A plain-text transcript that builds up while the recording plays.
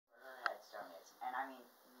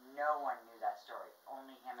no one knew that story.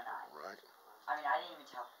 Only him and I. Right. I mean, I didn't even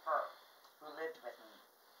tell her, who lived with me.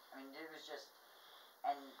 I mean, it was just,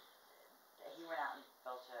 and he went out and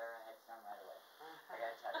built her headstone right away. I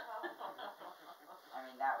gotta tell you. I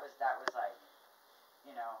mean, that was like,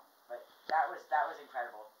 you know, but that was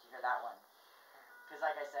incredible to hear that one. Because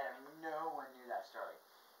like I said, I mean, no one knew that story.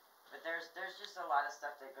 But there's just a lot of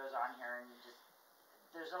stuff that goes on here, and just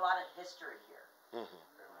there's a lot of history here. Mm-hmm.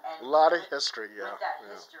 And a lot of history, yeah. With that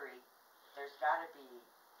history, there's got to be,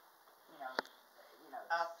 you know,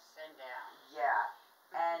 ups and downs. Yeah,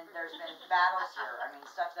 and there's been battles here. I mean,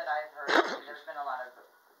 stuff that I've heard. There's been a lot of,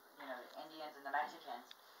 you know, the Indians and the Mexicans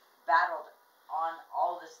battled on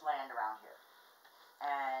all this land around here,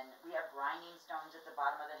 and we have grinding stones at the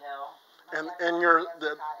bottom of the hill. And you're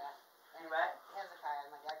the. You what?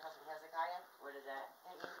 Hezekiah. My dad calls him Hezekiah. What is that?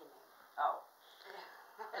 An Indian name. Oh.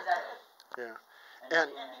 Is that it? Yeah.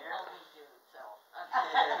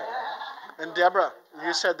 And Deborah,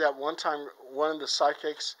 you said that one time one of the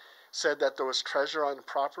psychics said that there was treasure on the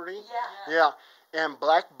property. Yeah. Yeah. And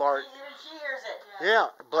Black Bart. Even she hears it.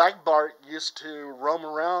 Yeah. Black Bart used to roam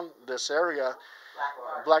around this area.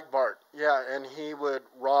 Black Bart. Yeah, and he would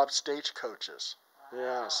rob stagecoaches. Wow.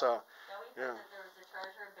 Yeah. So. We heard that there was a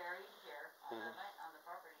treasure buried here on the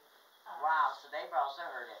property. Wow. So they've also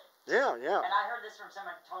heard it. Yeah, yeah. And I heard this from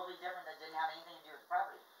someone totally different that didn't have anything to do with the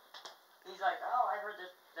property. He's like, oh, I heard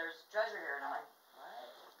that there's treasure here. And I'm like,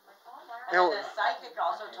 what? And then the psychic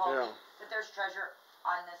also told me that there's treasure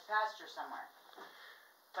on this pasture somewhere.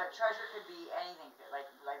 But treasure could be anything, like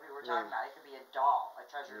we were talking about. It could be a doll, a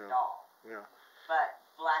treasure doll. Yeah. But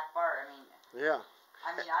Black Bart, I mean. Yeah.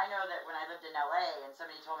 I mean, I know that when I lived in L.A. and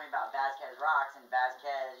somebody told me about Vasquez Rocks and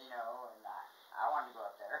Vasquez, you know, and I wanted to go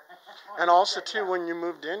up there. And also, too, when you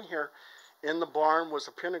moved in here, in the barn was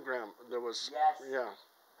a pentagram. There was. Yes. Yeah.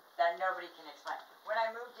 That nobody can explain. When I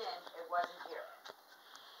moved in, it wasn't here.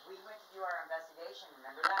 We went to do our investigation,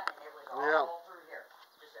 remember that? And it was all through here.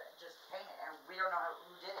 Just painted. And we don't know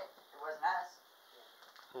who did it. It wasn't us.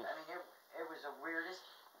 I mean, it was the weirdest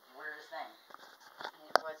thing. And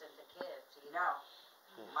it wasn't the kids either. No.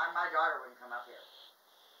 My daughter wouldn't come up here.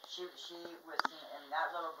 She was seen, and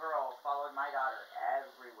that little girl followed my daughter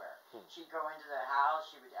everywhere. She'd go into the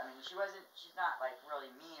house. She's not like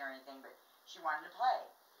really mean or anything, but she wanted to play.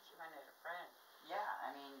 She wanted a friend. Yeah,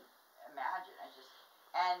 I mean, imagine.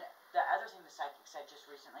 And the other thing the psychic said just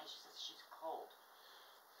recently, she says she's cold.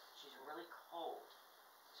 She's really cold.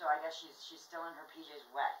 So I guess she's still in her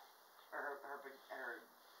PJs wet, or her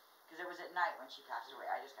because it was at night when she passed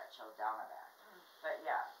away. I just got chilled down my back. But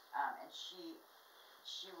yeah, and she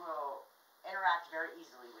will interact very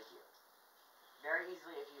easily with you. Very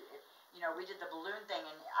easily if you know, we did the balloon thing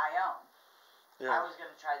in Ione. Yeah. I was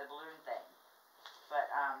gonna try the balloon thing, but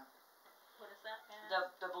what is that?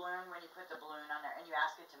 The balloon, when you put the balloon on there and you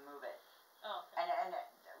ask it to move it. Oh. Okay. And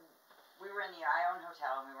we were in the Ione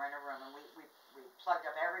Hotel and we were in a room and we plugged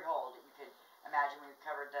up every hole that you could imagine. We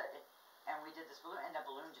covered and we did this balloon and the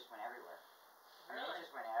balloon just went everywhere. Really? It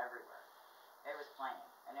just went everywhere. It was playing,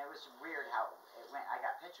 and it was weird how it went. I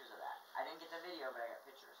got pictures of that. I didn't get the video, but I got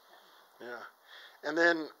pictures. Yeah. And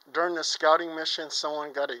then during the scouting mission,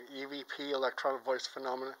 someone got an EVP, electronic voice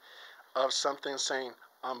phenomenon, of something saying,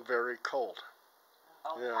 "I'm very cold."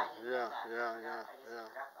 Oh, yeah, I didn't know that. Yeah.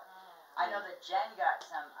 I know that Jen got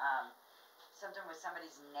something with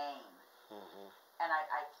somebody's name, and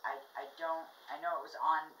I know it was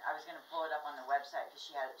on. I was gonna pull it up on the website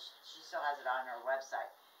because she still has it on her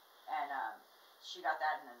website, and she got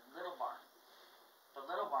that in the little barn. The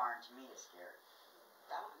little barn to me is scary.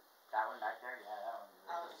 That one? That one back there, yeah, that one.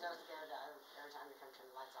 I was so scared every time you come turn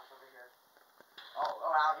the lights off over here. Oh,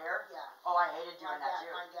 out here? Yeah. Oh, I hated doing that too.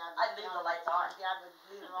 I'd leave the lights on. My dad would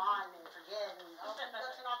leave them on and forget, and should you go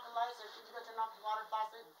turn off the lights, or should you go turn off the water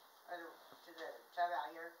faucet, or to the tub out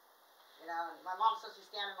here? You know, and my mom's supposed to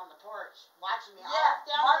be standing on the porch watching me.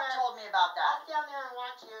 Yeah, Mark told me about that. I'll stand there and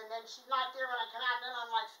watch you, and then she's not there when I come out, and then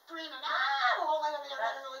I'm like screaming, the whole way over there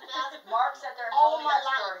running really fast. Mark sat there and told me that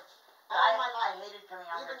story. All my life. I hated coming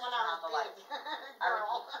out Even here to when turn I off the was lights. big.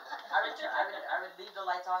 I would leave the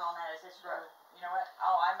lights on all night. I said, screw it. You know what?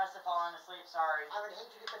 Oh, I must have fallen asleep. Sorry. I would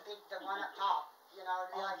hate to get the one up top. You know,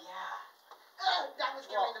 it'd be like, yeah. That would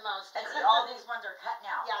scare me the most. And see, all these ones are cut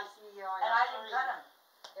now. Yeah, I see. You know, and I didn't cut them.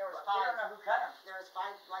 There was We 5. don't know who cut them. There was 5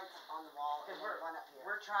 lights on the wall and one up here.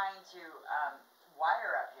 We're trying to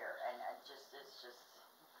wire up here, and it's just.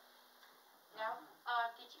 No.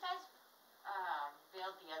 Did you guys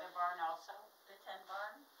build the other barn also? The 10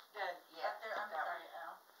 barn? Yeah. Up there. I'm sorry,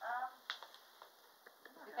 Al.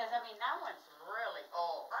 Because I mean that one's really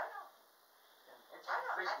old. I know. It's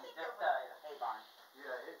freaky. The hay barn.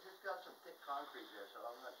 Yeah, it just concrete there, so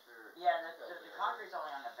I'm not sure. Yeah, the concrete's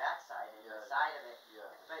only on the back side and the side of it. Yeah.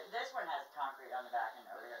 But this one has concrete on the back and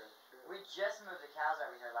over here. That's true. We just moved the cows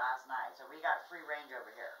over here last night, so we got free range over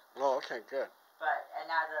here. Oh, okay, good. And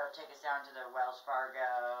now they'll take us down to the Wells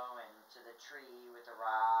Fargo and to the tree with the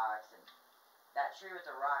rocks. And that tree with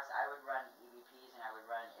the rocks, I would run EVPs and I would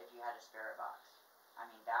run if you had a spirit box. I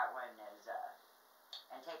mean, that one is,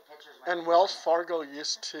 and take pictures when And you Wells run it. Fargo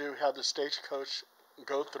used to have the stagecoach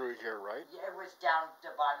go through here, right? Yeah, it was down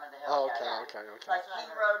the bottom of the Oh, hill. okay, yeah. okay, okay. Like King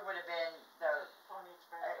Road would have been the, Pony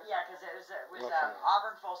Express. yeah, because it was Okay.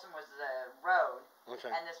 Auburn Folsom was the road, Okay.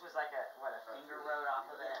 and this was like a finger road off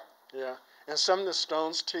of it. Yeah. And some of the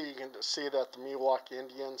stones too, you can see that the Miwok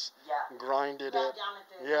Indians Yeah. grinded Yeah, it. down at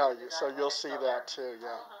the. Yeah, Exactly. so you'll It's see still that there. too.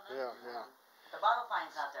 Yeah, yeah. The bottle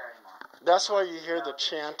fine's not there anymore. That's why you hear the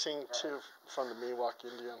chanting too from the Miwok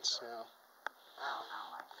Indians. Yeah. I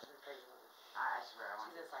don't like it. She's a crazy woman. I swear I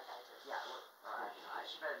want She's to. a psychiatrist. Yeah, well,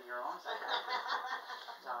 she better be her own psychiatrist.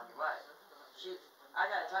 I'm telling you what. I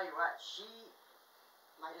gotta tell you what, she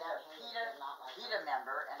My is dad a hated her, not like PETA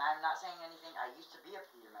member, and I'm not saying anything. I used to be a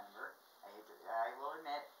PETA member. I will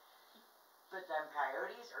admit. But them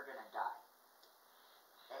coyotes are gonna die.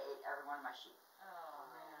 They ate every one of my sheep. Oh,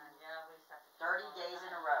 man, yeah, we used to have to. 30 days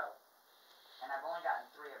in a row. And I've only gotten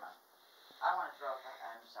 3 of them. I want to throw up.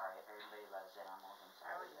 I'm sorry if everybody loves animals. I'm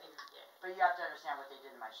I sorry. would think, yeah. But you have to understand what they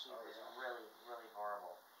did to my sheep Oh, was yeah. really, really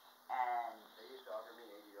horrible. And They used to offer me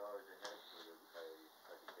 $80 a head for the coyotes if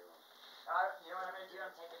I could kill them. you know what I'm going to do?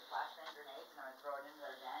 I'm taking flashbang grenades and I'm going to throw it into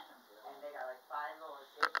their den. And they got like 5 little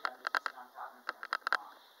escapes and I'm just going to sit on top and I'm going to put them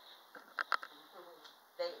on.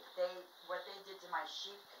 What they did to my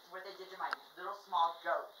sheep, what they did to my little small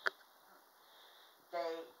goat,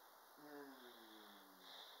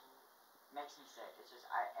 makes me sick. It's just,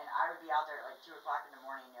 I would be out there at like 2 o'clock in the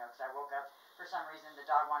morning, you know, because I woke up for some reason, the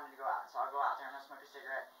dog wanted to go out, so I'll go out there and I'll smoke a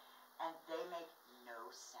cigarette, and they make no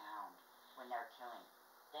sound when they're killing.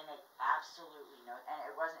 They make absolutely no, and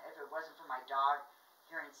if it wasn't for my dog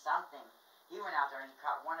hearing something, he went out there and he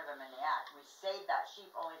caught one of them in the act. We saved that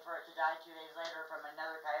sheep only for it to die 2 days later from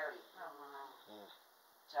another coyote. Oh, wow.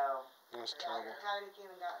 So, That's Yeah, terrible. the coyote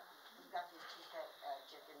came and got these 2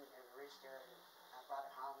 chickens and a rooster, and I brought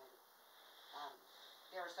it home, and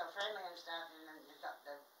they were so friendly and stuff, and then the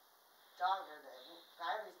dog or the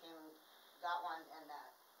coyotes came and got one, and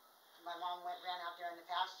my mom ran out there in the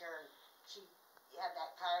pasture, and she had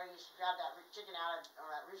that coyote, she grabbed that chicken or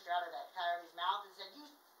that rooster out of that coyote's mouth and said, "You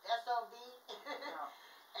SOB,"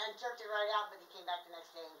 and jerked it right out, but he came back the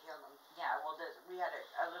next day and killed him. yeah, well, we had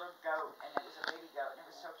a little goat, and it was a baby goat, and it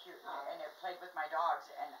was so cute, and it played with my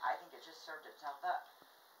dogs, and I think it just served itself up,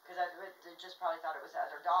 because it just probably thought it was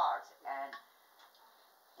other dogs, and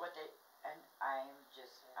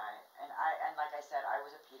and like I said, I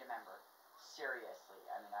was a PETA member, seriously.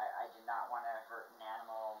 I mean, I did not want to hurt an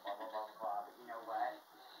animal, blah, blah, blah, blah, but you know what?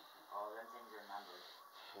 All them things are numbered.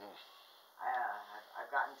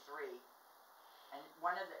 I've gotten 3, and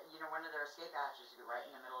one of their escape hatches is right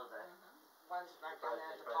in the middle of the, One's right down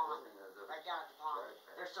there at the pond, right down at the pond.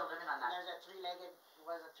 they're still living on And that. there's a 3-legged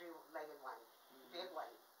one, big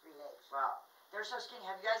one, 3 legs. Well, they're so skinny.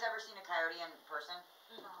 Have you guys ever seen a coyote in person?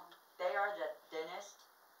 No. They are the thinnest.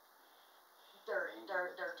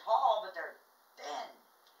 They're tall, but they're thin,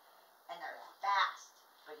 and they're fast.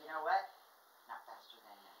 But you know what?